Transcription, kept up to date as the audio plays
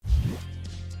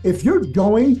If you're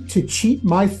going to cheat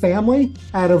my family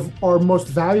out of our most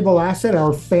valuable asset,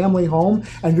 our family home,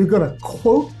 and you're going to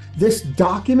quote this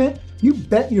document, you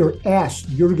bet your ass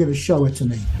you're going to show it to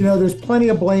me. You know, there's plenty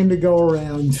of blame to go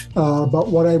around, but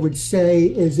what I would say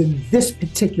is in this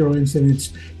particular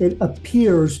incident, it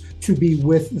appears to be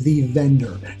with the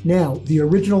vendor. Now, the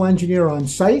original engineer on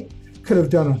site could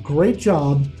have done a great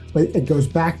job, but it goes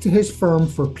back to his firm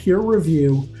for peer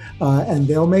review, and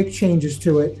they'll make changes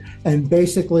to it. And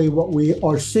basically what we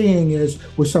are seeing is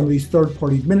with some of these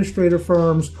third-party administrator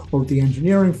firms or with the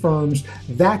engineering firms,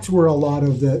 that's where a lot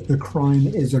of the crime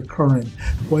is occurring,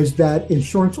 was that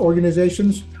insurance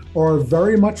organizations are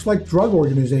very much like drug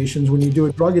organizations when you do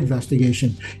a drug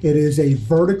investigation. It is a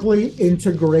vertically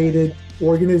integrated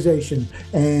organization,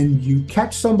 and you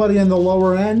catch somebody in the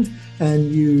lower end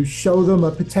and you show them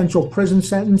a potential prison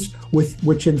sentence,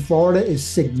 which in Florida is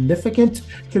significant,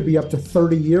 could be up to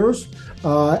 30 years.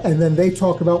 And then they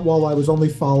talk about, well, I was only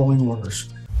following orders.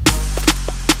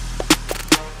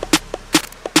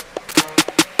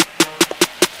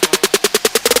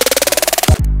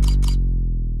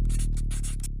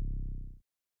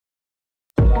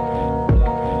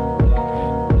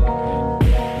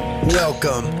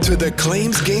 Welcome to the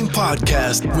Claims Game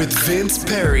Podcast with Vince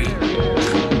Perry.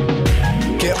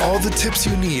 Get all the tips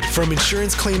you need from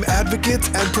insurance claim advocates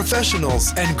and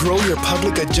professionals and grow your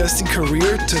public adjusting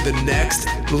career to the next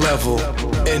level.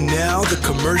 And now the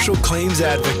commercial claims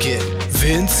advocate,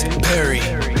 Vince Perry.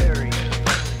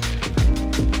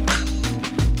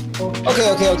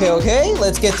 Okay.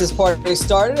 Let's get this party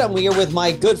started. I'm here with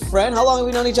my good friend. How long have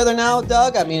we known each other now,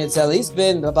 Doug? I mean, it's at least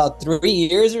been about 3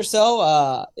 years or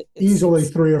so. Easily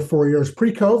 3 or 4 years,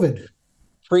 pre-COVID.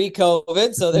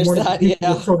 Pre-COVID, so there's that.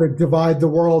 Yeah, sort of divide the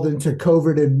world into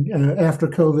COVID and after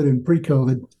COVID and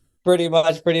pre-COVID. Pretty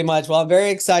much. Well, I'm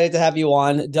very excited to have you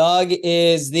on. Doug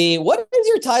is what is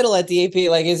your title at the AP?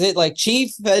 Like, is it like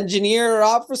chief engineer or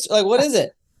officer? Like, what is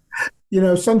it? You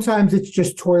know, sometimes it's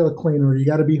just toilet cleaner. You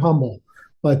got to be humble.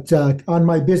 But on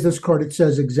my business card, it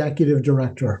says executive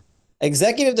director.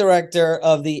 Executive director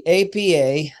of the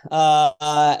APA,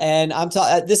 and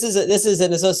this is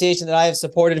an association that I have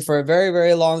supported for a very,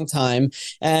 very long time,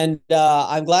 and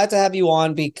I'm glad to have you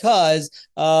on because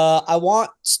I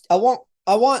want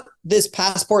this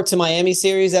Passport to Miami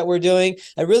series that we're doing.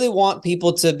 I really want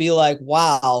people to be like,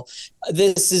 wow,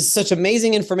 this is such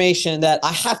amazing information that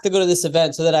I have to go to this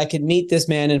event so that I could meet this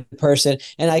man in person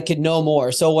and I could know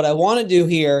more. So what I want to do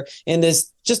here in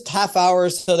this just half hour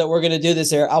so that we're going to do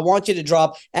this here, I want you to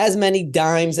drop as many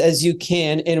dimes as you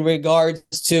can in regards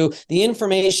to the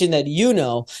information that you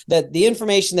know, that the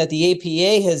information that the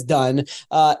APA has done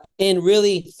in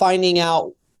really finding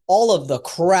out all of the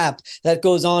crap that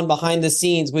goes on behind the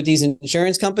scenes with these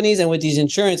insurance companies and with these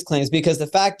insurance claims. Because the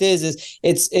fact is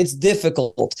it's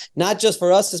difficult, not just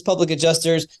for us as public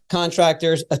adjusters,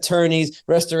 contractors, attorneys,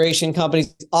 restoration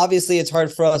companies. Obviously, it's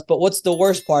hard for us. But what's the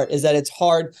worst part is that it's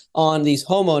hard on these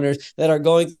homeowners that are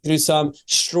going through some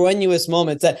strenuous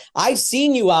moments. That I've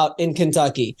seen you out in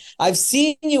Kentucky. I've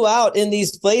seen you out in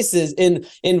these places in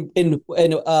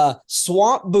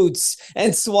swamp boots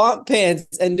and swamp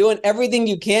pants and doing everything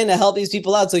you can to help these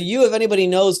people out. So you, if anybody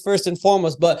knows, first and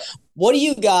foremost, but what do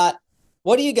you got?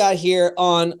 What do you got here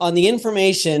on the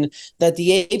information that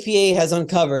the APA has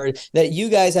uncovered, that you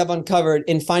guys have uncovered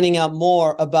in finding out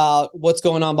more about what's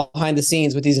going on behind the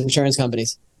scenes with these insurance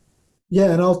companies? Yeah,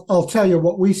 and I'll tell you,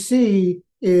 what we see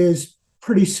is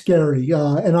pretty scary.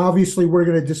 And obviously, we're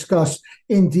going to discuss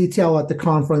in detail at the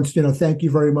conference. You know, thank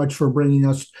you very much for bringing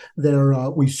us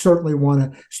there. We certainly want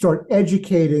to start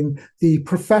educating the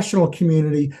professional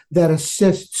community that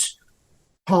assists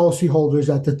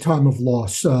policyholders at the time of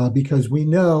loss, because we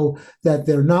know that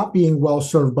they're not being well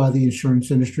served by the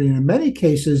insurance industry. And in many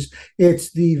cases,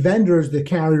 it's the vendors, the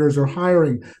carriers are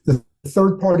hiring the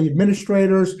third-party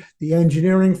administrators, the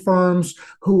engineering firms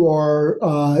who are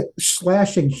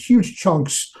slashing huge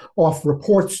chunks off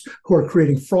reports, who are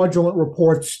creating fraudulent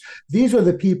reports. These are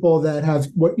the people that have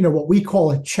what we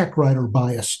call a check writer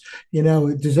bias. You know,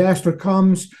 a disaster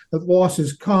comes, the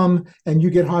losses come, and you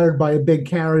get hired by a big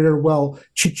carrier. Well,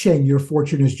 cha-ching, your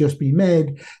fortune has just been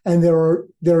made. And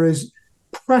there is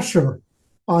pressure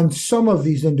on some of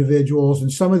these individuals and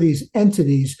some of these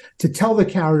entities to tell the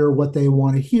carrier what they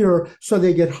want to hear so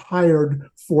they get hired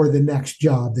for the next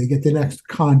job. They get the next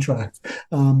contract.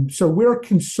 So we're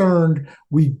concerned.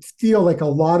 We feel like a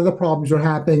lot of the problems are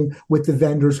happening with the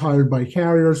vendors hired by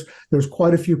carriers. There's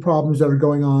quite a few problems that are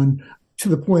going on to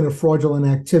the point of fraudulent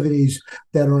activities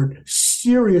that are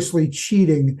seriously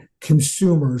cheating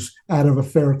consumers out of a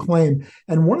fair claim.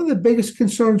 And one of the biggest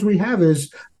concerns we have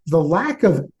is the lack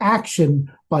of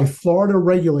action by Florida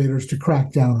regulators to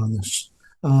crack down on this.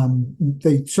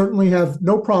 They certainly have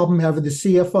no problem having the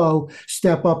CFO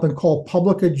step up and call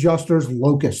public adjusters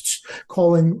locusts,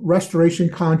 calling restoration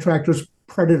contractors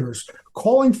predators,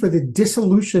 calling for the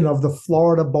dissolution of the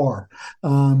Florida bar.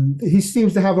 He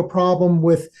seems to have a problem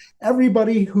with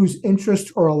everybody whose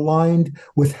interests are aligned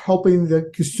with helping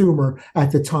the consumer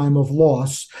at the time of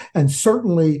loss, and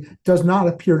certainly does not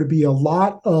appear to be a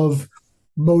lot of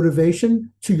motivation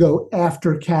to go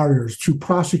after carriers, to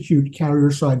prosecute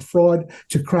carrier-side fraud,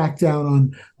 to crack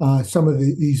down on some of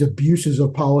these abuses of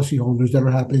policyholders that are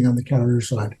happening on the carrier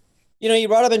side. You know, you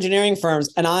brought up engineering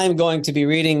firms, and I'm going to be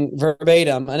reading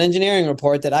verbatim an engineering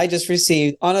report that I just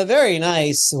received on a very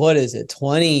nice,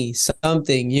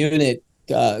 20-something unit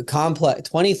complex,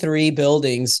 23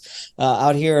 buildings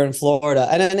out here in Florida.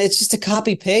 And it's just a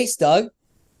copy paste, Doug.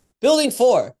 Building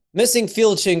 4, missing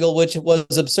field shingle, which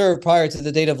was observed prior to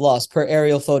the date of loss per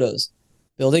aerial photos.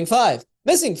 Building 5,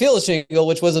 missing field shingle,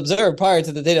 which was observed prior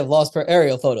to the date of loss per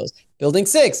aerial photos. Building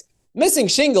 6, missing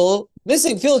field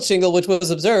shingle, which was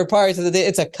observed prior to the date.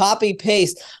 It's a copy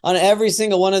paste on every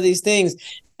single one of these things.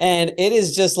 And it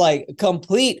is just like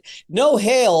complete, no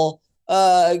hail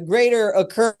greater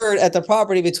occurred at the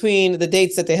property between the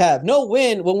dates that they have. No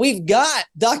wind when we've got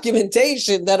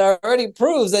documentation that already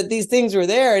proves that these things were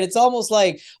there. And it's almost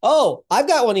like, oh, I've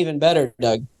got one even better,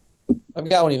 Doug. I've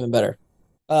got one even better.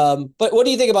 But what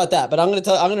do you think about that? But I'm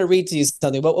going to read to you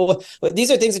something. But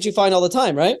these are things that you find all the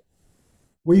time, right?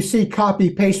 We see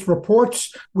copy-paste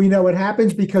reports. We know it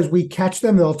happens because we catch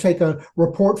them. They'll take a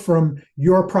report from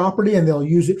your property and they'll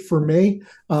use it for me.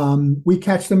 We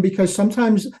catch them because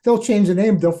sometimes they'll change the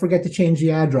name. They'll forget to change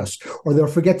the address, or they'll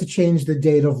forget to change the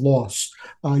date of loss.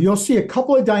 You'll see a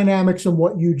couple of dynamics in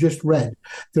what you just read.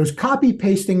 There's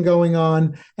copy-pasting going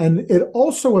on, and it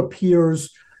also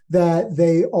appears that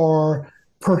they are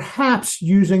perhaps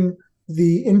using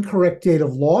the incorrect date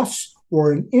of loss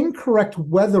or an incorrect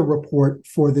weather report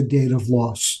for the date of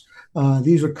loss.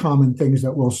 These are common things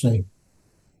that we'll see.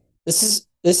 This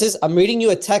is, I'm reading you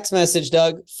a text message,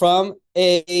 Doug, from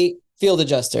a field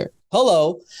adjuster.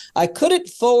 Hello, I couldn't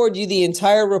forward you the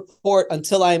entire report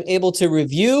until I am able to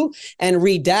review and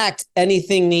redact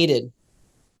anything needed.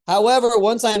 However,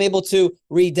 once I'm able to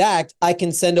redact, I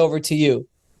can send over to you.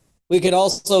 We can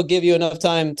also give you enough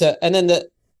time to, and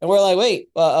we're like, wait,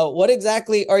 what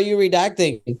exactly are you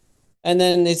redacting? And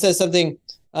then it says something,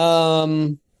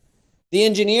 the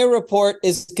engineer report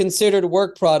is considered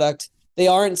work product. They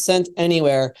aren't sent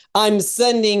anywhere. I'm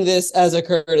sending this as a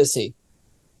courtesy.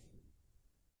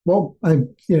 Well,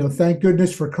 thank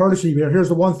goodness for courtesy. Here's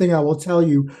the one thing I will tell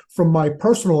you from my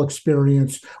personal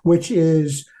experience, which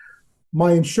is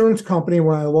my insurance company,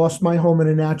 when I lost my home in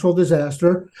a natural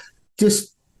disaster,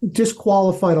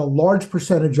 disqualified a large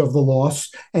percentage of the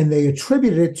loss, and they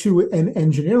attributed it to an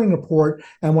engineering report.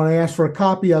 And when I asked for a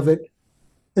copy of it,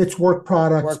 it's work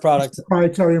product. It's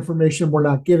proprietary information we're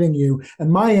not giving you.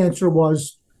 And my answer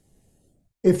was,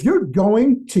 if you're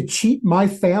going to cheat my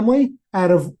family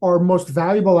out of our most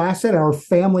valuable asset, our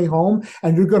family home,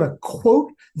 and you're going to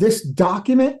quote this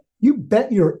document, you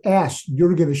bet your ass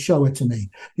you're going to show it to me.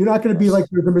 You're not going to be like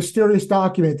the mysterious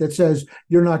document that says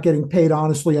you're not getting paid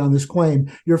honestly on this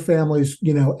claim. Your family's,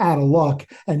 out of luck,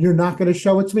 and you're not going to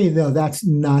show it to me. No, that's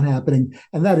not happening.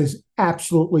 And that is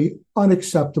absolutely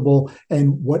unacceptable.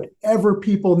 And whatever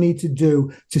people need to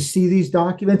do to see these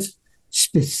documents,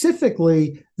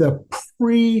 specifically the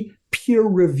pre-peer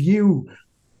review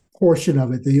portion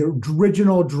of it, the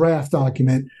original draft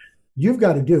document, you've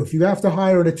got to do. If you have to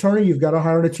hire an attorney, you've got to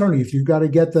hire an attorney. If you've got to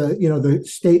get the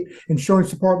state insurance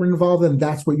department involved, then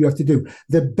that's what you have to do.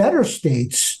 The better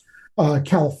states,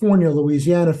 California,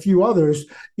 Louisiana, a few others,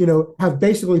 have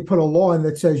basically put a law in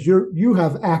that says you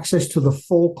have access to the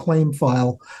full claim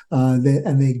file,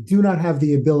 and they do not have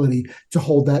the ability to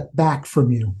hold that back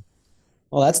from you.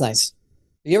 Well, that's nice.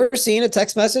 Have you ever seen a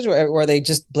text message where they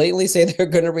just blatantly say they're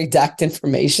going to redact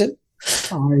information?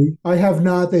 I have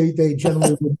not. They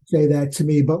generally wouldn't say that to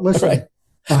me. But listen,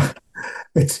 right.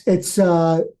 It's.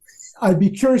 I'd be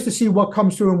curious to see what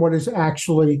comes through and what is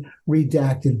actually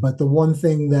redacted. But the one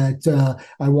thing that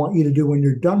I want you to do when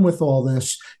you're done with all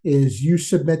this is you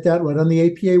submit that right on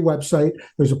the APA website.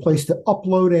 There's a place to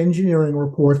upload engineering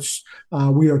reports.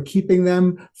 We are keeping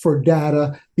them for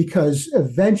data because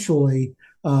eventually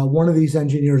one of these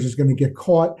engineers is going to get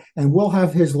caught, and we'll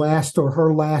have his last or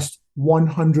her last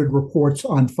 100 reports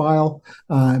on file.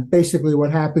 Basically what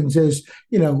happens is,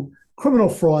 criminal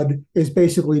fraud is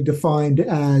basically defined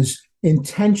as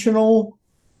intentional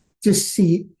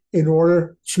deceit in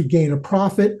order to gain a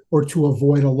profit or to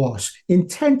avoid a loss.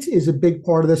 Intent is a big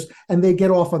part of this, and they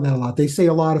get off on that a lot. They say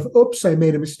a lot of, oops, I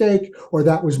made a mistake, or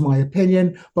that was my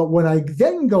opinion. But when I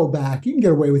then go back, you can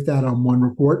get away with that on one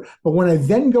report, but when I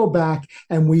then go back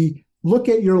and we look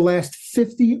at your last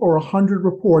 50 or 100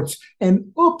 reports,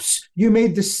 and oops, you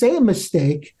made the same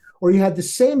mistake, or you had the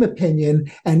same opinion,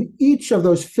 and each of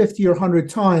those 50 or 100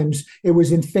 times it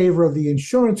was in favor of the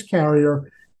insurance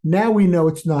carrier, now we know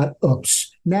it's not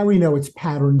oops. Now we know it's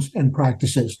patterns and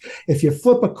practices. If you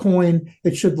flip a coin,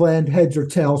 it should land heads or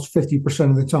tails 50%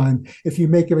 of the time. If you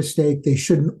make a mistake, they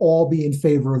shouldn't all be in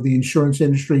favor of the insurance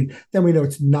industry. Then we know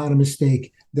it's not a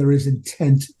mistake. There is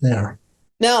intent there.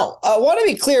 Now, I want to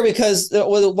be clear because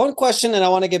one question that I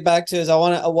want to get back to is I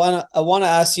want to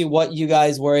ask you what you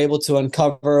guys were able to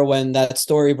uncover when that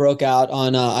story broke out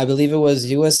on I believe it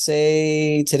was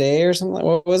USA Today or something.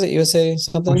 What was it? USA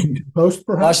something? Washington Post,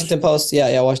 perhaps? Washington Post.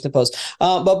 Yeah, Washington Post.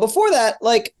 But before that,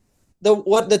 like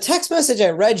the text message I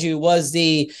read you was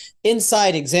the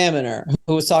Inside Examiner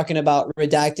who was talking about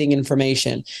redacting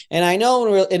information. And I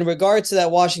know in regards to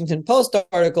that Washington Post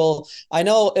article, I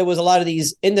know it was a lot of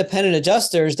these independent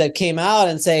adjusters that came out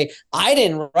and say, I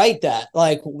didn't write that.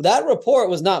 Like, that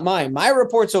report was not mine. My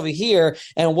report's over here,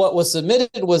 and what was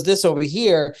submitted was this over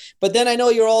here. But then I know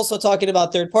you're also talking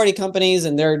about third-party companies,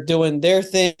 and they're doing their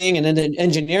thing, and then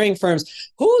engineering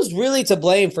firms. Who's really to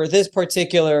blame for this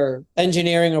particular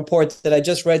engineering report that I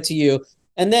just read to you?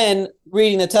 And then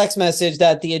reading the text message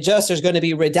that the adjuster is going to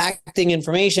be redacting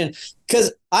information,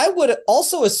 because I would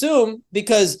also assume,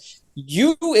 because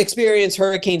you experienced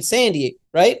Hurricane Sandy,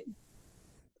 right?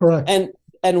 Correct.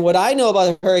 And what I know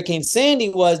about Hurricane Sandy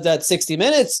was that 60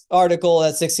 Minutes article,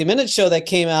 that 60 Minutes show that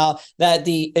came out, that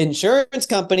the insurance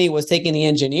company was taking the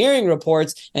engineering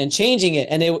reports and changing it.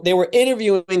 And they were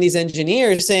interviewing these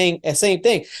engineers saying the same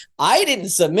thing. I didn't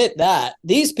submit that.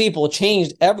 These people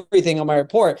changed everything on my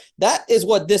report. That is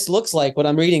what this looks like, what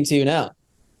I'm reading to you now.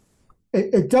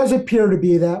 It does appear to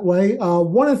be that way.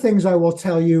 One of the things I will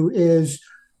tell you is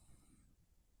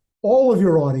all of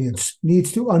your audience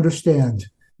needs to understand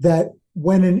that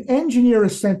when an engineer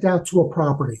is sent out to a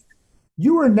property,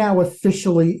 you are now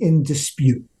officially in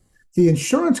dispute. The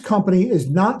insurance company is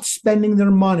not spending their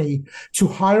money to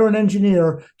hire an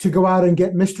engineer to go out and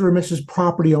get Mr. or Mrs.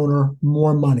 property owner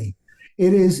more money.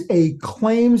 It is a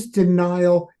claims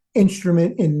denial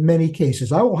instrument in many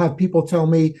cases. I will have people tell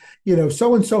me,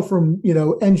 so-and-so from,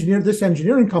 this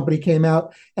engineering company came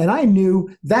out, and I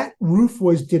knew that roof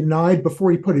was denied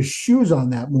before he put his shoes on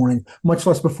that morning, much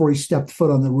less before he stepped foot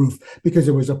on the roof, because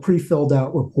it was a pre-filled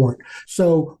out report.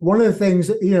 So one of the things,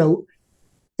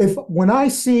 when I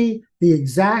see the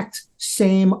exact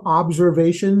same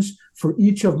observations for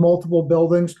each of multiple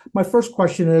buildings, my first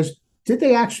question is, did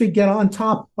they actually get on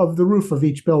top of the roof of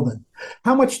each building?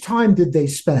 How much time did they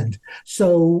spend?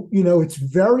 So, it's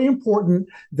very important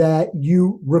that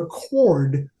you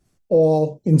record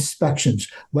all inspections.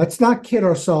 Let's not kid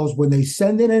ourselves. When they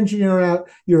send an engineer out,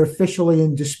 you're officially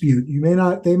in dispute.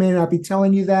 They may not be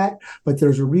telling you that, but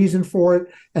there's a reason for it.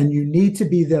 And you need to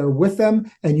be there with them,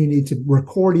 and you need to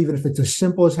record, even if it's as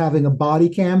simple as having a body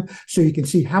cam, so you can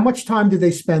see how much time did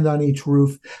they spend on each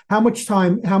roof, how much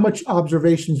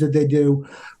observations did they do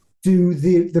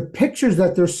the pictures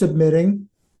that they're submitting,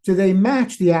 do they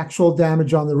match the actual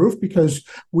damage on the roof? Because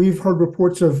we've heard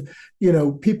reports of,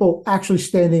 people actually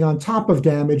standing on top of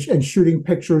damage and shooting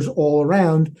pictures all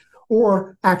around,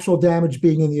 or actual damage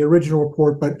being in the original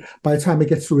report, but by the time it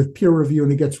gets through with peer review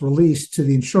and it gets released to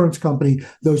the insurance company,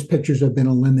 those pictures have been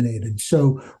eliminated.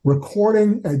 So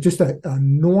recording, just a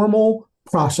normal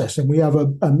process, and we have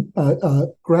a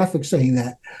graphic saying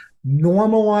that,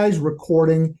 normalize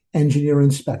recording engineer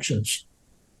inspections.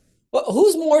 Well,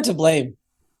 who's more to blame?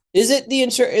 Is it the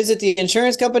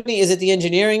insurance company? Is it the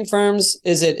engineering firms?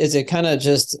 Is it kind of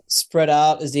just spread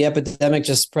out? Is the epidemic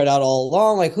just spread out all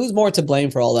along? Like, who's more to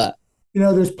blame for all that?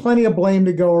 There's plenty of blame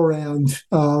to go around.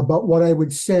 But what I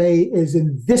would say is,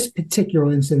 in this particular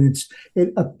incident,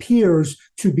 it appears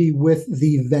to be with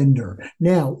the vendor.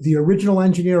 Now, the original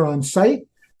engineer on site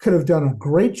could have done a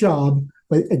great job,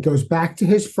 but it goes back to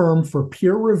his firm for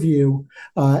peer review,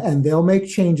 and they'll make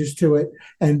changes to it.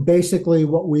 And basically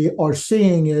what we are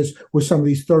seeing is, with some of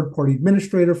these third-party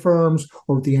administrator firms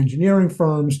or with the engineering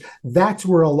firms, that's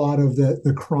where a lot of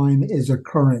the crime is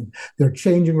occurring. They're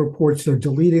changing reports, they're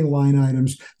deleting line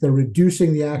items, they're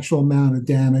reducing the actual amount of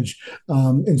damage.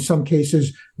 In some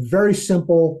cases, very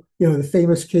simple. The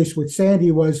famous case with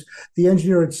Sandy was the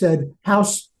engineer had said,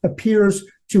 house appears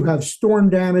to have storm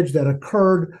damage that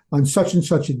occurred on such and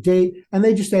such a date, and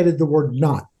they just added the word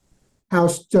not.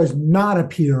 House does not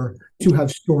appear to have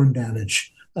storm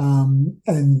damage.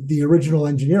 And the original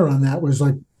engineer on that was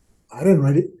like, I didn't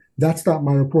write it. That's not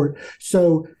my report.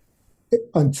 So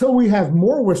until we have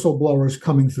more whistleblowers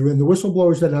coming through, and the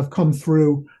whistleblowers that have come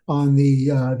through on the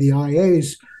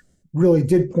IAs really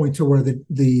did point to where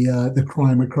the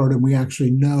crime occurred, and we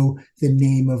actually know the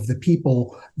name of the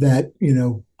people that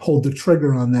pulled the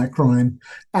trigger on that crime,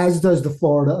 as does the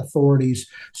Florida authorities.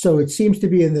 So it seems to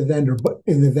be in the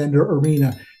vendor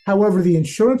arena. However, the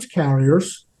insurance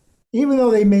carriers, even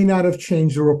though they may not have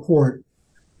changed the report,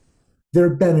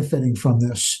 they're benefiting from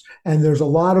this. And there's a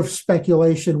lot of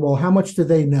speculation. Well, how much do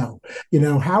they know?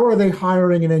 How are they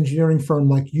hiring an engineering firm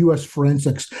like U.S.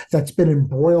 Forensics that's been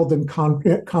embroiled in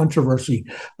controversy?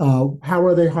 How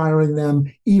are they hiring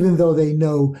them, even though they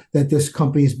know that this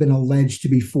company has been alleged to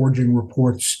be forging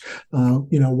reports?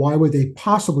 Why would they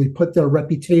possibly put their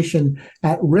reputation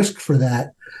at risk for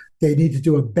that? They need to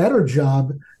do a better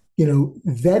job,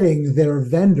 vetting their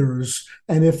vendors.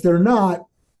 And if they're not,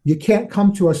 you can't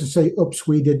come to us and say, oops,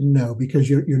 we didn't know, because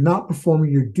you're not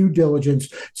performing your due diligence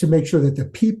to make sure that the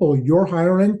people you're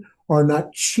hiring are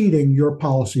not cheating your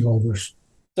policyholders.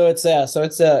 So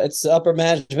it's upper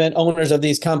management, owners of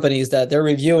these companies, that they're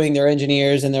reviewing their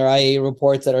engineers and their IA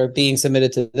reports that are being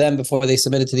submitted to them before they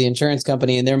submit it to the insurance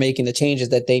company, and they're making the changes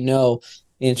that they know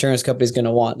the insurance company is going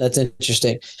to want. That's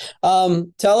interesting.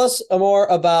 Tell us more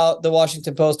about the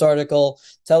Washington Post article.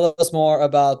 Tell us more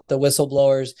about the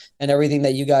whistleblowers and everything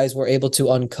that you guys were able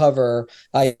to uncover.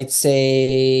 I'd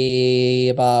say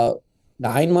about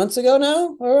 9 months ago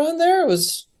now, around there. It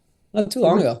was not too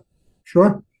long ago.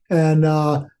 Sure. And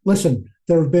listen,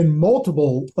 there have been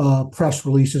multiple press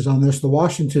releases on this. The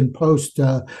Washington Post,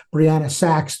 Brianna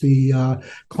Sachs, the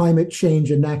climate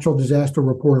change and natural disaster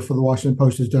reporter for the Washington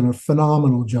Post, has done a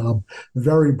phenomenal job.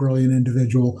 Very brilliant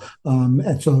individual.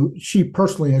 And so she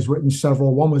personally has written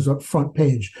several. One was up front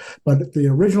page, but they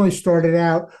originally started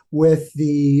out with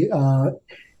the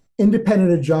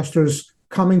independent adjusters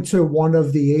coming to one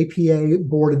of the APA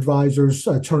board advisors,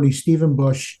 attorney Stephen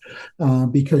Bush,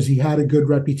 because he had a good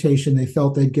reputation. They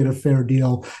felt they'd get a fair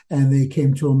deal. And they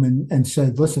came to him and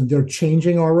said, listen, they're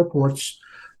changing our reports.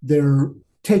 They're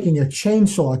taking a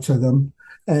chainsaw to them.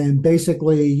 And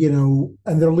basically, and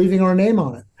they're leaving our name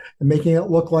on it and making it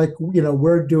look like,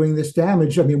 we're doing this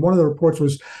damage. I mean, one of the reports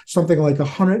was something like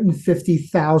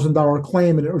 $150,000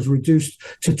 claim, and it was reduced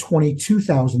to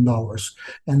 $22,000.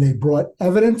 And they brought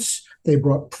evidence. They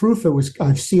brought proof.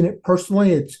 I've seen it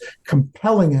personally. It's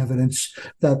compelling evidence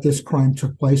that this crime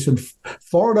took place. And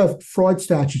Florida fraud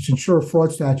statutes, insurer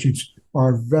fraud statutes,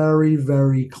 are very,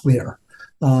 very clear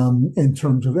in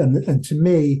terms of, and to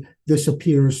me, this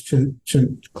appears to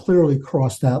clearly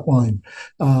cross that line.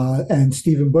 And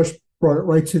Stephen Bush brought it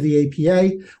right to the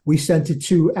APA. We sent it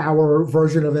to our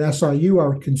version of an SIU,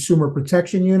 our Consumer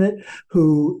Protection Unit,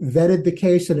 who vetted the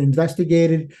case and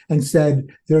investigated and said,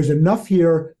 there's enough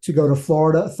here to go to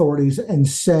Florida authorities and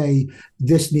say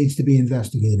this needs to be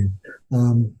investigated.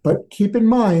 But keep in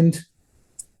mind,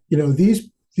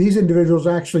 these individuals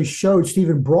actually showed,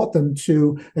 Stephen brought them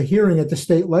to a hearing at the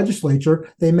state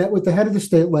legislature. They met with the head of the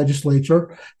state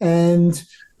legislature, and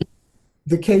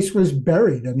the case was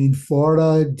buried. I mean,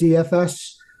 Florida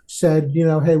DFS said,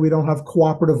 hey, we don't have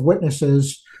cooperative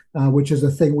witnesses, which is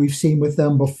a thing we've seen with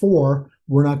them before.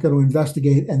 We're not going to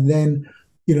investigate. And then,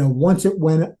 once it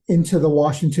went into the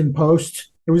Washington Post,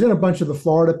 it was in a bunch of the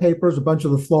Florida papers, a bunch of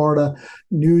the Florida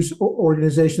news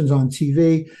organizations on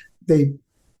TV. They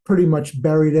pretty much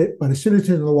buried it. But as soon as it's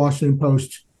in the Washington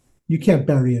Post, you can't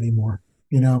bury anymore.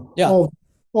 Yeah.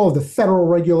 All of the federal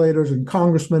regulators and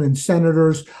congressmen and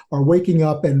senators are waking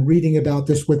up and reading about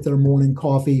this with their morning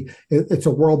coffee. It's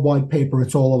a worldwide paper.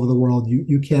 It's all over the world.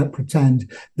 You can't pretend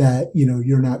that,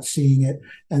 you're not seeing it.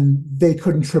 And they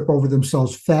couldn't trip over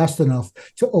themselves fast enough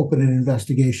to open an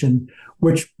investigation,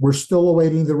 which we're still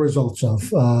awaiting the results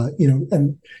of.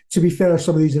 And to be fair,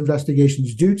 some of these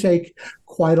investigations do take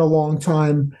quite a long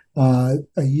time. A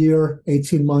year,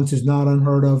 18 months is not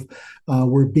unheard of.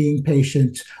 We're being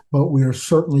patient, but we are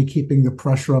certainly keeping the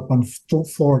pressure up on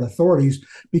Florida authorities,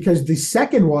 because the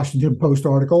second Washington Post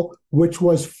article, which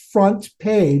was front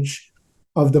page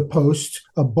of the Post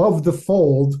above the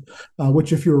fold,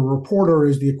 which if you're a reporter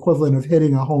is the equivalent of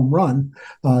hitting a home run.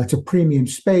 It's a premium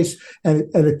space. And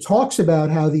it talks about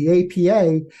how the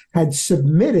APA had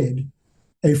submitted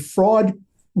a fraud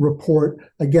report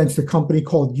against a company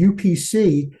called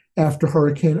UPC after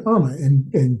Hurricane Irma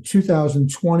in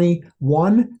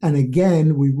 2021. And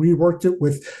again, we reworked it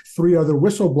with 3 other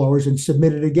whistleblowers and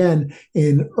submitted again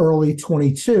in early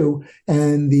 22,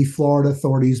 and the Florida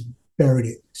authorities buried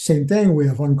it. Same thing. We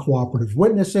have uncooperative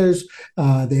witnesses.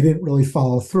 They didn't really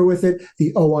follow through with it.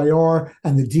 The OIR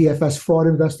and the DFS fraud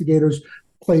investigators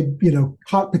played,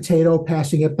 hot potato,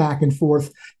 passing it back and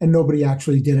forth, and nobody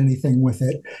actually did anything with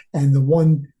it. And the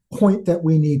one point that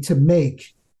we need to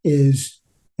make is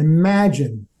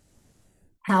imagine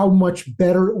how much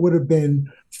better it would have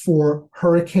been for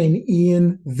Hurricane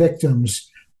Ian victims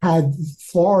had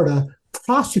Florida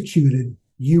prosecuted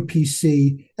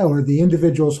UPC or the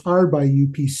individuals hired by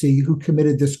UPC who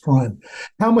committed this crime.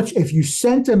 How much, if you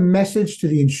sent a message to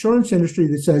the insurance industry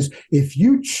that says, if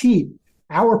you cheat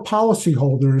our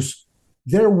policyholders,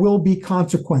 there will be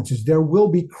consequences. There will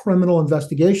be criminal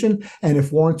investigation, and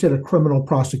if warranted, a criminal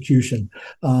prosecution.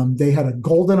 They had a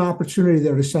golden opportunity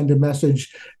there to send a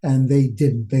message, and they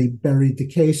didn't. They buried the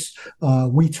case.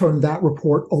 We turned that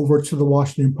report over to the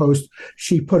Washington Post.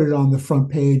 She put it on the front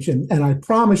page, and I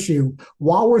promise you,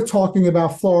 while we're talking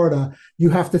about Florida, you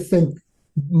have to think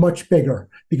much bigger,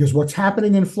 because what's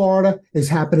happening in Florida is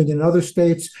happening in other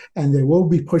states, and they will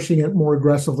be pushing it more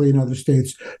aggressively in other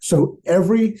states. So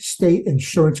every state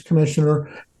insurance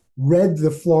commissioner read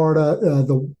the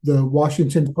the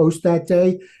Washington Post that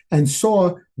day and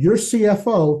saw your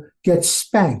CFO get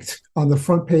spanked on the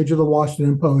front page of the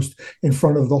Washington Post in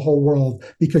front of the whole world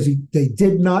because they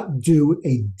did not do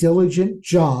a diligent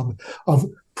job of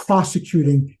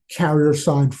prosecuting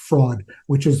carrier-side fraud,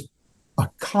 which is a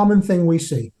common thing we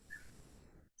see.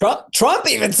 Trump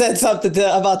even said something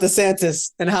about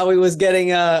DeSantis and how he was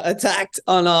getting attacked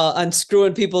on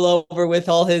screwing people over with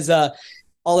all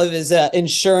of his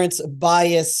insurance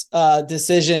bias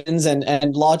decisions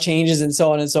and law changes and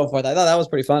so on and so forth. I thought that was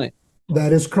pretty funny.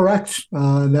 That is correct,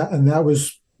 and that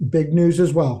was big news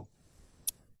as well.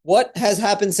 What has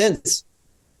happened since?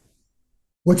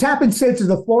 What's happened since is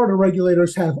the Florida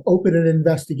regulators have opened an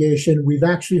investigation. We've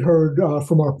actually heard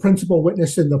from our principal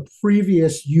witness in the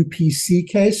previous UPC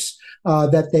case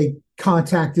that they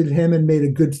contacted him and made a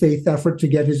good faith effort to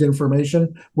get his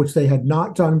information, which they had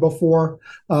not done before.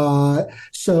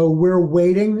 So we're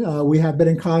waiting. We have been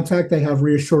in contact. They have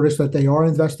reassured us that they are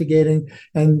investigating.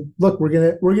 And look, we're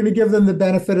gonna give them the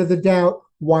benefit of the doubt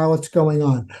while it's going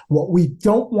on. What we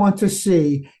don't want to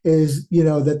see is,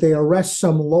 that they arrest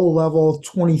some low-level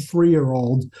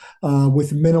 23-year-old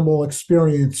with minimal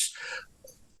experience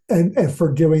and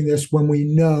for doing this when we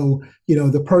know,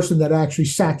 the person that actually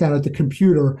sat down at the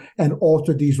computer and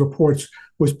altered these reports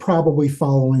was probably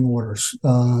following orders.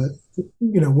 One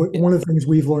of the things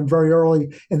we've learned very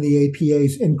early in the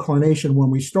APA's incarnation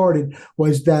when we started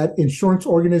was that insurance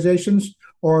organizations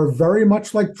are very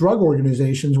much like drug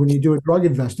organizations when you do a drug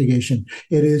investigation.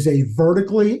 It is a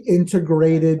vertically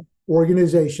integrated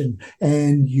organization,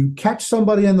 and you catch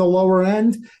somebody in the lower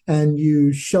end and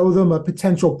you show them a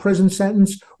potential prison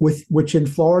sentence, which in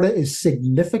Florida is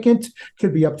significant,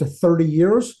 could be up to 30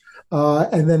 years.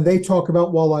 And then they talk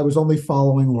about, well, I was only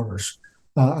following orders.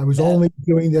 I was only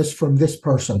doing this from this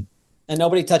person. And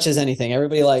nobody touches anything.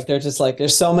 Everybody they're just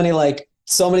there's so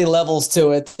many levels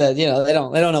to it that they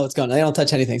don't know what's going on. They don't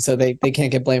touch anything, so they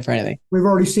can't get blamed for anything. We've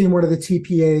already seen one of the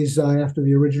TPAs after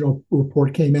the original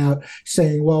report came out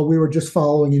saying, well, we were just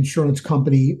following insurance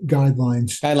company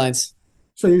guidelines.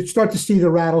 So you start to see the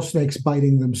rattlesnakes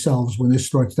biting themselves when this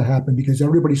starts to happen, because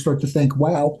everybody starts to think,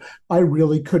 wow, I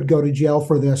really could go to jail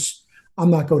for this.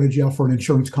 I'm not going to jail for an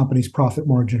insurance company's profit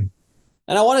margin.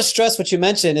 And I want to stress what you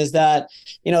mentioned is that,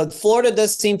 Florida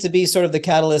does seem to be sort of the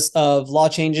catalyst of law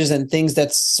changes and things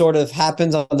that sort of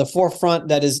happens on the forefront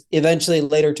that is eventually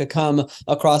later to come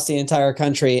across the entire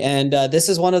country. And this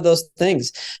is one of those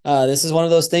things. This is one of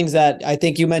those things that I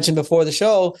think you mentioned before the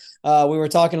show. We were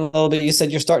talking a little bit. You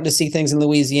said you're starting to see things in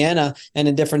Louisiana and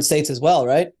in different states as well,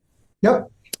 right?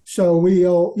 Yep. So we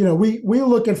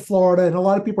look at Florida, and a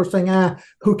lot of people are saying,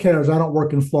 who cares? I don't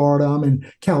work in Florida. I'm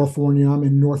in California. I'm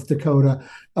in North Dakota.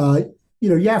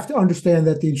 You have to understand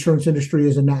that the insurance industry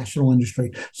is a national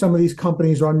industry. Some of these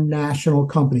companies are national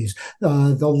companies.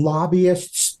 The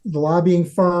lobbyists, the lobbying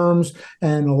firms,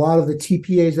 and a lot of the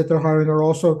TPAs that they're hiring are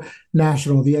also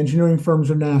national. The engineering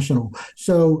firms are national.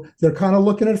 So they're kind of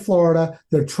looking at Florida.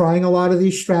 They're trying a lot of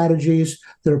these strategies.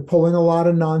 They're pulling a lot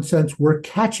of nonsense. We're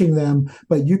catching them,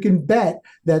 but you can bet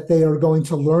that they are going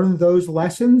to learn those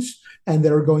lessons and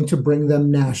they're going to bring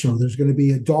them national. There's going to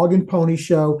be a dog and pony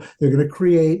show. They're going to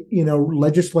create,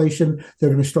 legislation. They're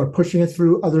going to start pushing it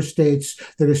through other states.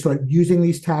 They're going to start using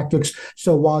these tactics.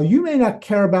 So while you may not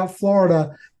care about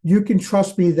Florida, you can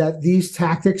trust me that these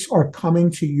tactics are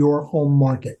coming to your home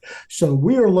market. So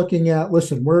we are looking at,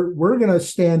 listen, we're going to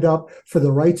stand up for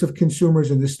the rights of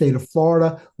consumers in the state of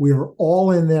Florida. We are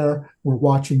all in there. We're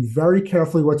watching very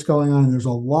carefully what's going on. And there's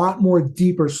a lot more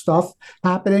deeper stuff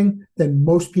happening than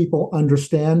most people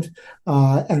understand.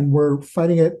 And we're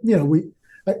fighting it.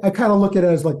 I kind of look at it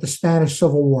as like the Spanish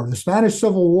Civil War. The Spanish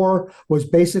Civil War was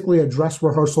basically a dress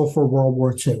rehearsal for World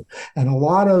War II. And a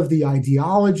lot of the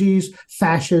ideologies,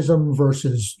 fascism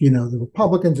versus, the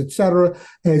Republicans, et cetera,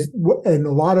 and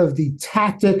a lot of the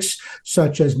tactics,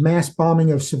 such as mass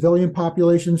bombing of civilian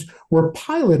populations, were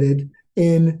piloted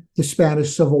in the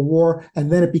Spanish Civil War,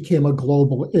 and then it became a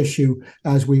global issue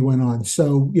as we went on.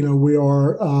 So, we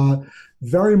are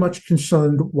very much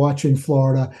concerned watching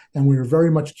Florida, and we are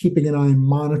very much keeping an eye and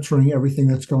monitoring everything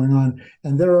that's going on.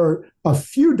 And there are a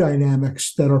few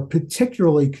dynamics that are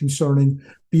particularly concerning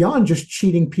beyond just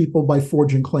cheating people by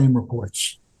forging claim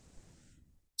reports.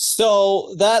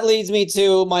 So that leads me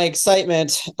to my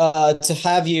excitement to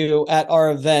have you at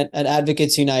our event at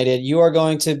Advocates United. You are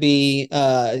going to be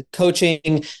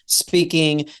coaching,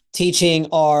 speaking, teaching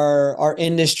our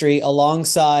industry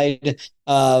alongside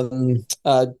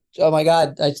oh my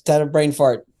God, I just had a brain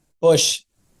fart. Bush.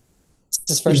 What's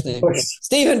his first name?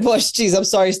 Stephen Bush. Jeez, I'm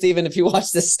sorry, Stephen, if you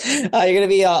watch this. You're going to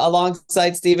be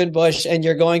alongside Stephen Bush, and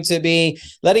you're going to be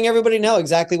letting everybody know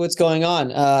exactly what's going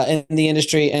on in the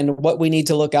industry and what we need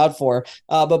to look out for.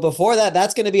 But before that,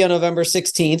 that's going to be on November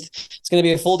 16th. It's going to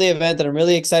be a full-day event that I'm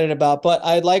really excited about. But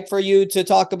I'd like for you to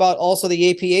talk about also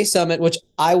the APA Summit, which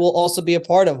I will also be a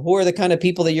part of. Who are the kind of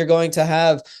people that you're going to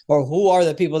have, or who are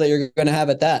the people that you're going to have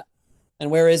at that? And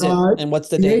where is it? And what's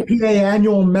the date? The APA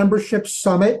Annual Membership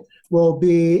Summit will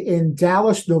be in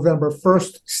Dallas, November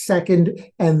 1st,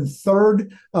 2nd, and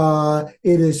 3rd.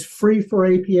 It is free for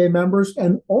APA members,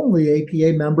 and only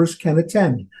APA members can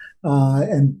attend.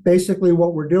 And basically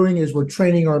what we're doing is we're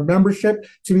training our membership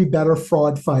to be better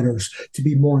fraud fighters, to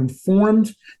be more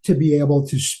informed, to be able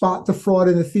to spot the fraud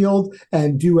in the field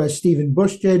and do as Stephen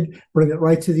Bush did, bring it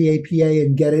right to the APA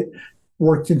and get it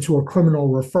worked into a criminal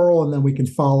referral, and then we can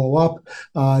follow up.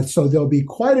 So there'll be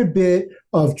quite a bit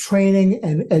of training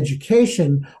and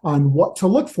education on what to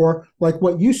look for, like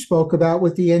what you spoke about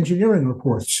with the engineering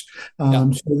reports.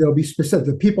 So there'll be specific.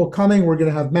 The people coming, we're going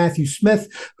to have Matthew Smith,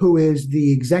 who is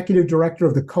the executive director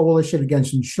of the Coalition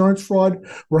Against Insurance Fraud.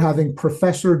 We're having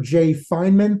Professor Jay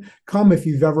Feynman come. If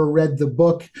you've ever read the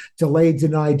book Delay,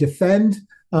 Deny, Defend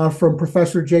from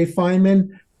Professor Jay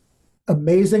Feynman,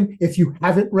 amazing. If you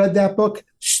haven't read that book,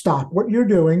 stop what you're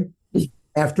doing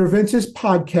after Vince's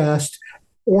podcast,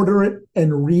 order it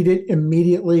and read it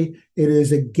immediately. It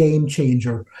is a game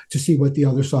changer to see what the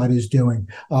other side is doing.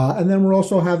 And then we're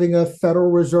also having a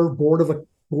Federal Reserve Board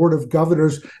of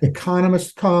Governors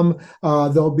economists come.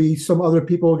 There'll be some other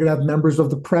people. We're going to have members of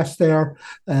the press there.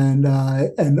 And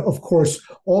of course,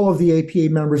 all of the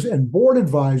APA members and board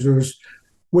advisors,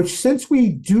 which since we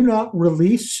do not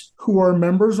release who our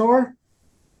members are,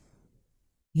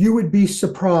 you would be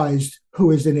surprised who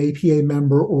is an APA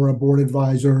member or a board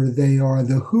advisor. They are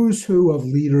the who's who of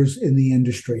leaders in the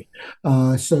industry.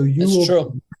 So you will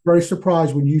be very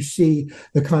surprised when you see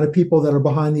the kind of people that are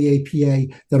behind the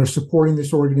APA that are supporting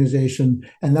this organization.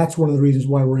 And that's one of the reasons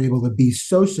why we're able to be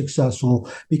so successful,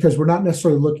 because we're not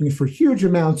necessarily looking for huge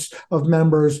amounts of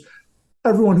members.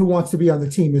 Everyone who wants to be on the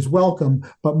team is welcome,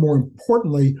 but more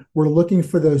importantly, we're looking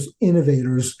for those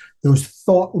innovators, those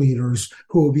thought leaders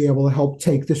who will be able to help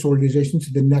take this organization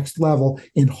to the next level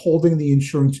in holding the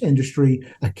insurance industry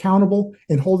accountable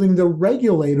and holding the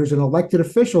regulators and elected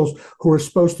officials who are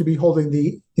supposed to be holding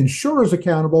the insurers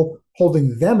accountable,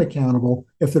 holding them accountable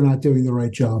if they're not doing the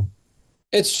right job.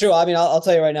 It's true. I mean, I'll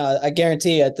tell you right now, I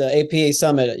guarantee at the APA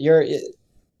Summit,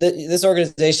 this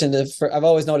organization, I've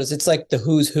always noticed, it's like the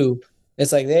who's who.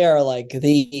 It's like they are like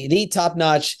the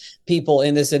top-notch people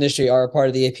in this industry are a part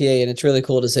of the APA, and it's really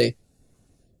cool to see.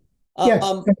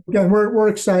 Yeah, again, we're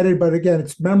excited, but again,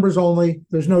 it's members only.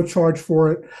 There's no charge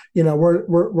for it.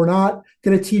 We're not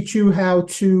going to teach you how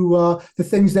to the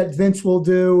things that Vince will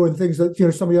do and things that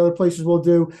some of the other places will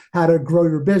do, how to grow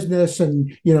your business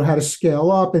and how to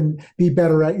scale up and be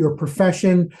better at your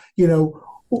profession.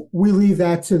 We leave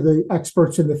that to the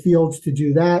experts in the fields to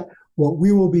do that. What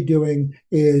we will be doing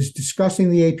is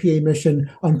discussing the APA mission,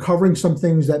 uncovering some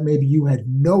things that maybe you had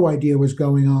no idea was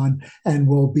going on, and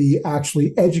we'll be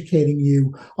actually educating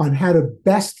you on how to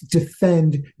best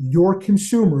defend your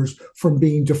consumers from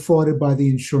being defrauded by the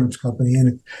insurance company.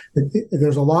 And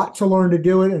there's a lot to learn to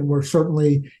do it, and we're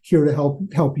certainly here to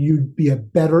help you be a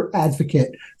better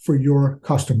advocate for your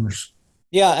customers.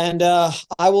 Yeah, and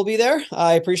I will be there.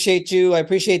 I appreciate you. I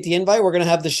appreciate the invite. We're gonna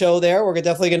have the show there. We're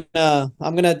definitely gonna.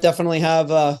 I'm gonna definitely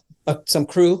have some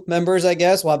crew members. I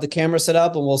guess we'll have the camera set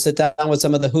up, and we'll sit down with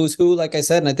some of the who's who, like I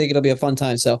said. And I think it'll be a fun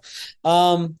time. So,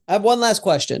 I have one last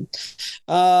question.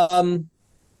 Um,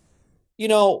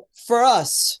 for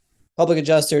us, public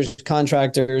adjusters,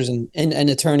 contractors, and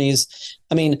attorneys.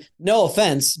 I mean, no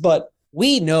offense, but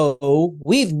we've known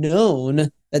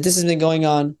that this has been going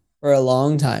on for a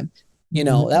long time.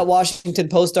 That Washington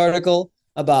Post article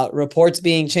about reports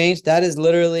being changed, that is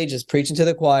literally just preaching to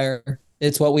the choir.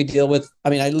 It's what we deal with. I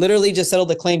mean, I literally just settled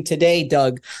the claim today,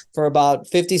 Doug, for about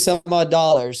 50 some odd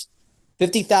dollars,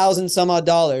 50,000 some odd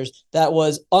dollars that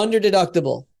was under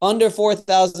deductible, under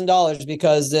 $4,000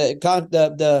 because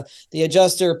the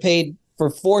adjuster paid for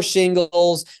 4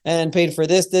 shingles and paid for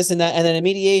this, and that. And then in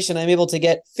mediation, I'm able to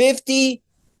get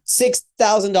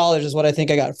 $56,000 is what I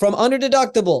think I got from under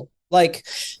deductible. Like,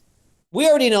 we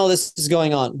already know this is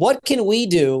going on. What can we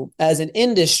do as an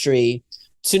industry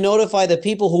to notify the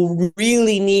people who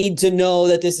really need to know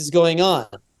that this is going on?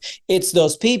 It's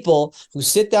those people who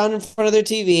sit down in front of their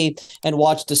TV and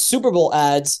watch the Super Bowl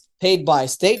ads paid by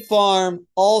State Farm,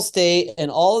 Allstate, and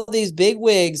all of these big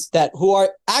wigs who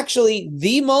are actually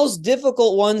the most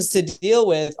difficult ones to deal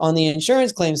with on the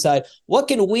insurance claim side. What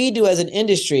can we do as an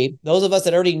industry, those of us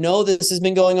that already know this has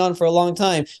been going on for a long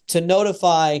time, to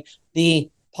notify the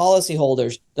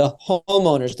policyholders, the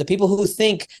homeowners, the people who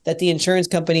think that the insurance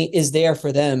company is there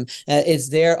for them, is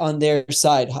there on their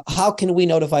side? How can we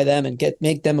notify them and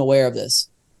make them aware of this?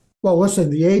 Well, listen,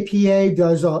 the APA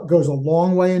goes a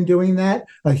long way in doing that.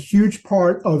 A huge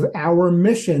part of our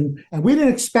mission, and we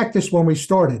didn't expect this when we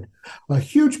started, a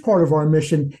huge part of our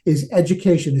mission is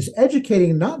education, is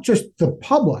educating not just the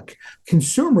public,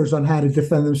 consumers on how to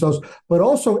defend themselves, but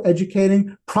also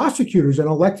educating prosecutors and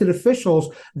elected officials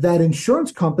that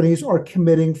insurance companies are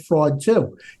committing fraud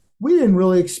too. We didn't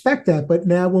really expect that, but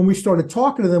now when we started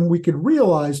talking to them, we could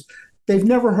realize they've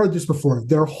never heard this before.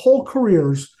 Their whole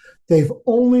careers, they've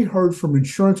only heard from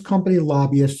insurance company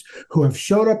lobbyists who have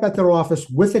showed up at their office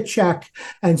with a check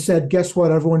and said, guess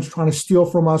what? Everyone's trying to steal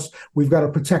from us. We've got to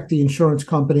protect the insurance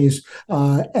companies.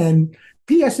 And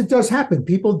P.S., it does happen.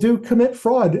 People do commit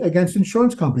fraud against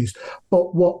insurance companies.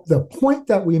 But what the point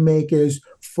that we make is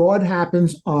fraud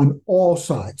happens on all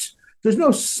sides. There's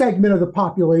no segment of the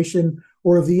population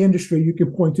or of the industry you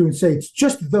can point to and say it's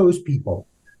just those people.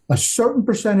 A certain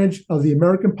percentage of the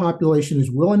American population is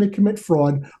willing to commit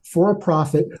fraud for a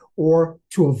profit or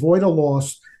to avoid a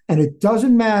loss. And it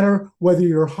doesn't matter whether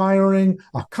you're hiring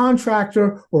a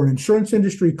contractor or an insurance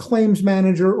industry claims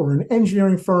manager or an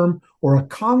engineering firm or a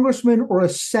congressman or a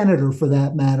senator for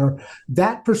that matter,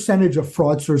 that percentage of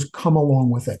fraudsters come along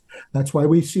with it. That's why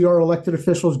we see our elected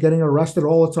officials getting arrested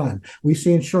all the time. We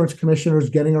see insurance commissioners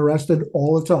getting arrested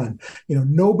all the time.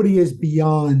 Nobody is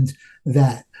beyond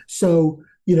that. So,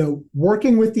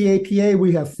 working with the APA,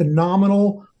 we have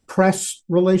phenomenal press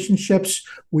relationships.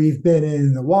 We've been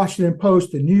in the Washington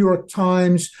Post, the New York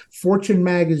Times, Fortune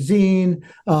Magazine,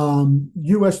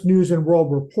 U.S. News and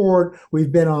World Report.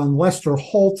 We've been on Lester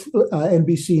Holt,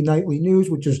 NBC Nightly News,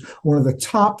 which is one of the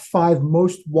top 5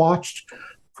 most watched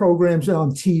programs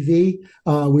on TV.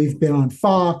 We've been on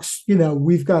Fox.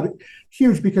 We've got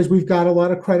huge because we've got a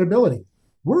lot of credibility.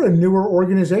 We're a newer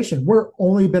organization. We're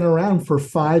only been around for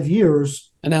 5 years.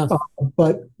 I know.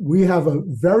 But we have a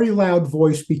very loud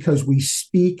voice because we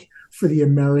speak for the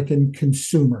American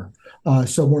consumer.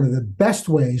 So one of the best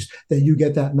ways that you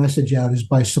get that message out is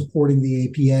by supporting the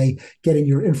APA, getting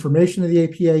your information to the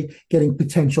APA, getting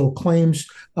potential claims,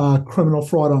 criminal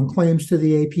fraud on claims to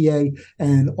the APA,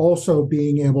 and also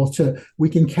being able we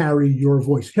can carry your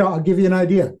voice. Here, I'll give you an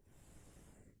idea.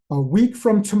 A week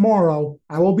from tomorrow,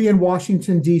 I will be in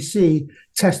Washington, D.C.,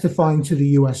 testifying to the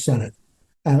U.S. Senate.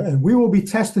 And we will be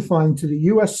testifying to the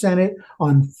U.S. Senate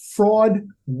on fraud,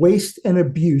 waste, and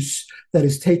abuse that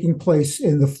is taking place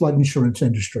in the flood insurance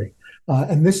industry.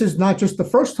 And this is not just the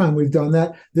first time we've done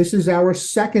that. This is our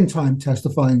second time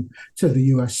testifying to the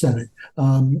U.S. Senate.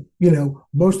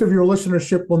 Most of your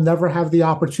listenership will never have the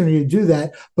opportunity to do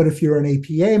that. But if you're an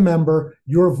APA member,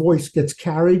 your voice gets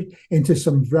carried into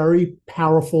some very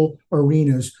powerful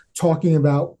arenas talking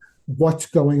about what's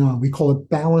going on. We call it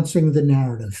balancing the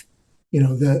narrative.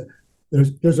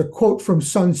 There's a quote from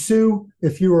Sun Tzu.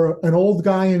 If you were an old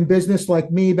guy in business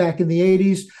like me back in the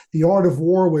 80s, the art of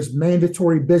war was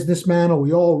mandatory business manual.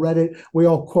 We all read it. We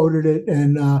all quoted it.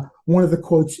 And one of the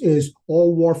quotes is,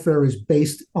 all warfare is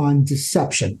based on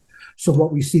deception. So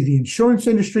what we see the insurance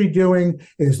industry doing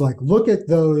is look at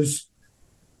those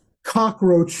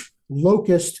cockroach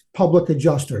locust public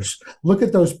adjusters. Look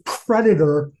at those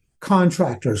predator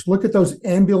contractors. Look at those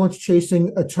ambulance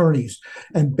chasing attorneys.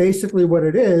 And basically what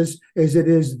it is it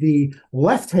is the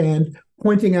left hand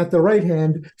pointing at the right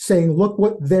hand saying, look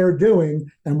what they're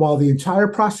doing. And while the entire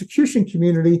prosecution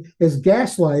community is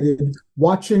gaslighted,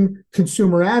 watching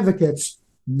consumer advocates,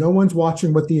 no one's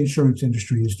watching what the insurance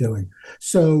industry is doing.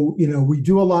 So, we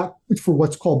do a lot for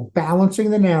what's called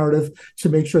balancing the narrative to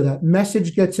make sure that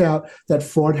message gets out that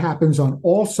fraud happens on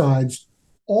all sides.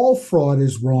 All fraud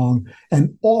is wrong,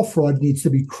 and all fraud needs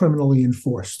to be criminally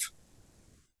enforced.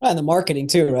 And the marketing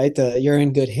too, right? You're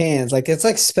in good hands. Like it's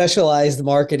like specialized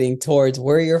marketing towards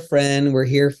we're your friend, we're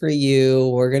here for you,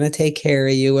 we're gonna take care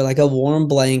of you, we're like a warm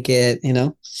blanket, And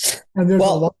there's a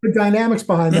lot of dynamics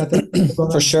behind that.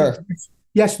 For sure.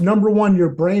 Yes, number one, you're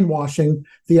brainwashing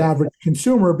the average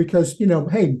consumer because,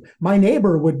 hey, my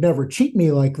neighbor would never cheat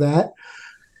me like that.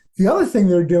 The other thing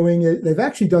they're doing is they've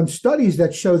actually done studies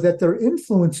that show that they're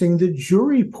influencing the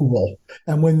jury pool.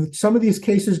 And when some of these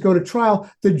cases go to trial,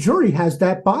 the jury has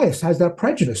that bias, has that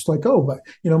prejudice, like, oh, but,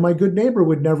 my good neighbor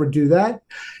would never do that.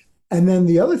 And then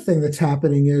the other thing that's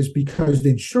happening is because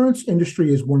the insurance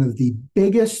industry is one of the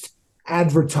biggest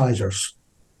advertisers.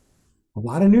 A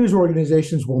lot of news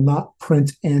organizations will not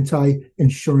print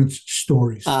anti-insurance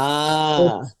stories.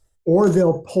 Or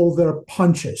they'll pull their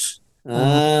punches.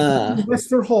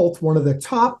 Lester Holt, one of the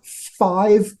top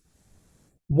 5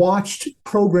 watched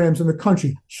programs in the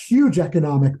country, huge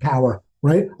economic power,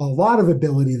 right? A lot of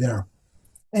ability there.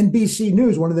 NBC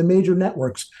News, one of the major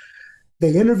networks.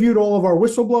 They interviewed all of our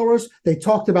whistleblowers. They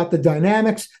talked about the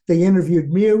dynamics. They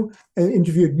interviewed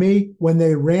me. When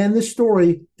they ran the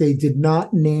story, they did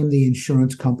not name the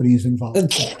insurance companies involved.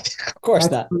 Of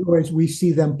course not. Otherwise, we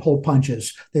see them pull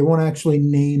punches. They won't actually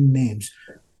name names.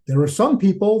 There are some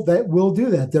people that will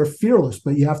do that. They're fearless,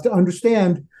 but you have to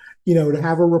understand, to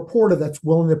have a reporter that's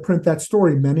willing to print that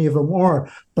story, many of them are,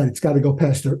 but it's got to go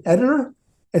past their editor.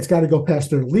 It's got to go past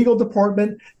their legal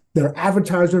department. Their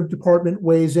advertiser department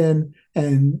weighs in,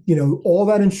 and, all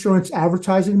that insurance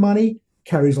advertising money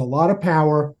carries a lot of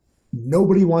power.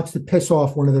 Nobody wants to piss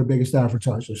off one of their biggest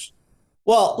advertisers.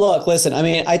 Well, look, listen,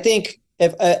 I think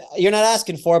if you're not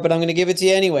asking for it, but I'm going to give it to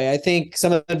you anyway. I think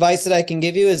some advice that I can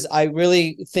give you is I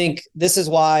really think this is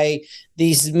why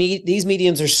these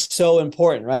mediums are so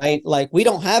important, right? Like we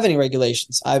don't have any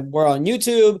regulations. We're on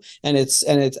YouTube and it's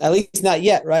at least not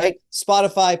yet, right?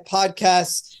 Spotify,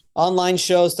 podcasts, online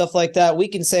shows, stuff like that. We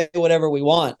can say whatever we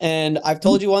want. And I've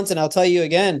told you once and I'll tell you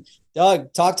again,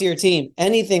 Doug, talk to your team.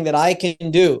 Anything that I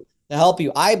can do to help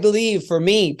you. I believe for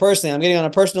me personally, I'm getting on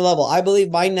a personal level. I believe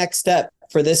my next step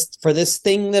for this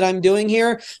thing that I'm doing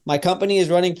here, my company is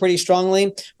running pretty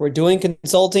strongly. We're doing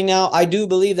consulting now. I do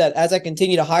believe that as I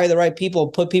continue to hire the right people,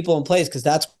 put people in place, because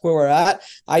that's where we're at.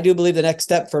 I do believe the next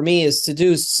step for me is to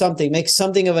do something, make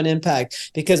something of an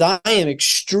impact, because I am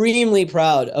extremely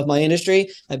proud of my industry.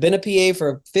 I've been a PA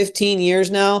for 15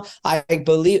 years now.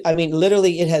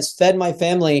 Literally it has fed my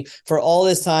family for all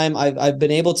this time. I've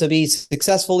been able to be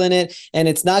successful in it. And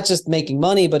it's not just making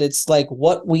money, but it's like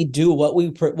what we do, what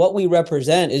we represent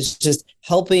is just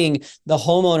helping the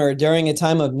homeowner during a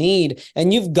time of need.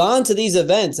 And you've gone to these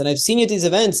events, and I've seen you at these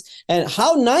events, and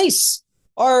how nice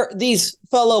are these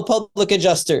fellow public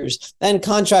adjusters and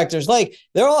contractors? Like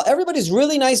everybody's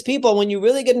really nice people. When you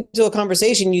really get into a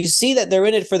conversation, you see that they're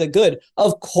in it for the good.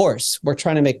 Of course, we're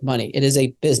trying to make money. It is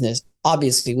a business.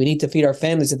 Obviously, we need to feed our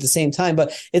families at the same time,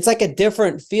 but it's like a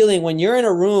different feeling when you're in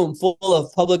a room full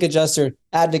of public adjuster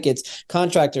advocates,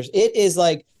 contractors. It is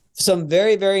like some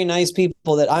very, very nice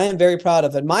people that I am very proud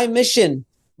of. And my mission,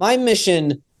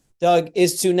 Doug,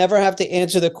 is to never have to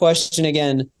answer the question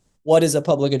again, what is a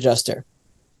public adjuster?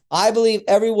 I believe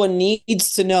everyone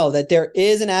needs to know that there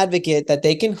is an advocate that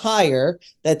they can hire,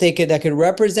 that can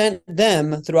represent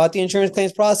them throughout the insurance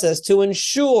claims process to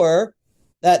ensure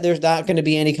that there's not going to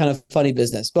be any kind of funny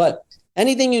business. But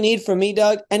anything you need from me,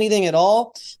 Doug, anything at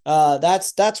all,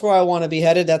 that's where I want to be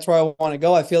headed. That's where I want to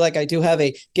go. I feel like I do have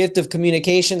a gift of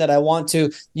communication that I want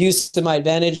to use to my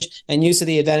advantage and use to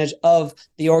the advantage of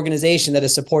the organization that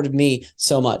has supported me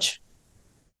so much.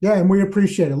 Yeah, and we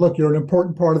appreciate it. Look, you're an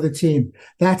important part of the team.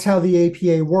 That's how the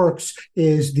APA works,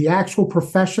 is the actual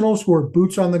professionals who are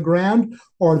boots on the ground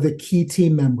are the key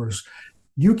team members.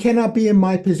 You cannot be in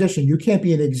my position. You can't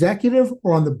be an executive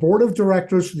or on the board of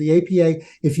directors for the APA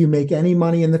if you make any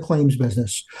money in the claims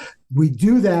business. We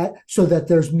do that so that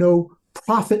there's no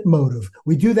profit motive.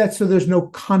 We do that so there's no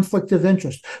conflict of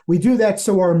interest. We do that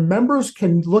so our members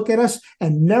can look at us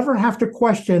and never have to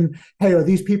question, hey, are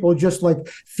these people just like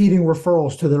feeding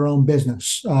referrals to their own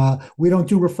business? We don't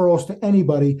do referrals to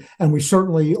anybody, and we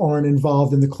certainly aren't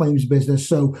involved in the claims business.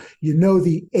 So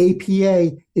the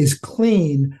APA is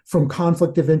clean from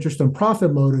conflict of interest and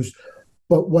profit motives.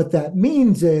 But what that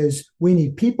means is we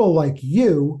need people like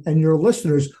you and your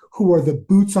listeners who are the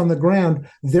boots on the ground.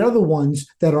 They're the ones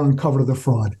that are uncover the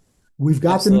fraud. We've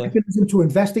got Absolutely. the mechanism to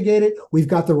investigate it. We've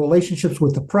got the relationships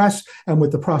with the press and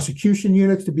with the prosecution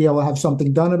units to be able to have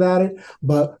something done about it.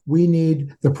 But we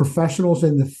need the professionals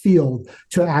in the field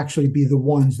to actually be the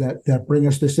ones that bring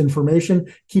us this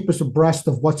information, keep us abreast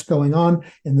of what's going on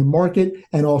in the market,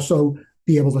 and also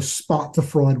be able to spot the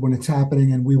fraud when it's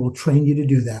happening. And we will train you to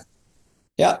do that.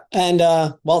 Yeah. And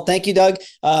well, thank you, Doug.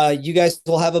 You guys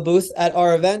will have a booth at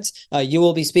our event. You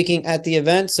will be speaking at the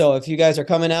event. So if you guys are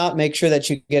coming out, make sure that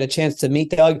you get a chance to meet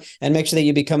Doug and make sure that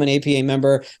you become an APA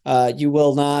member. You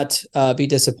will not be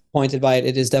disappointed by it.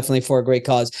 It is definitely for a great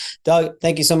cause. Doug,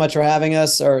 thank you so much for having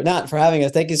us, or not for having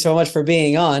us. Thank you so much for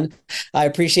being on. I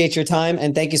appreciate your time.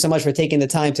 And thank you so much for taking the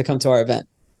time to come to our event.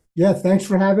 Yeah, thanks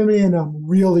for having me. And I'm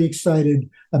really excited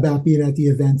about being at the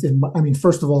event. And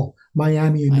first of all,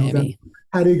 Miami in November.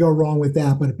 How do you go wrong with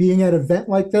that? But being at an event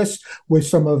like this with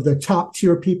some of the top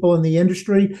tier people in the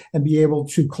industry and be able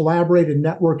to collaborate and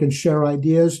network and share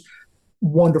ideas,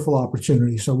 wonderful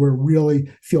opportunity. So we really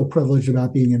feel privileged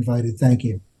about being invited. Thank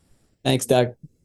you. Thanks, Doug.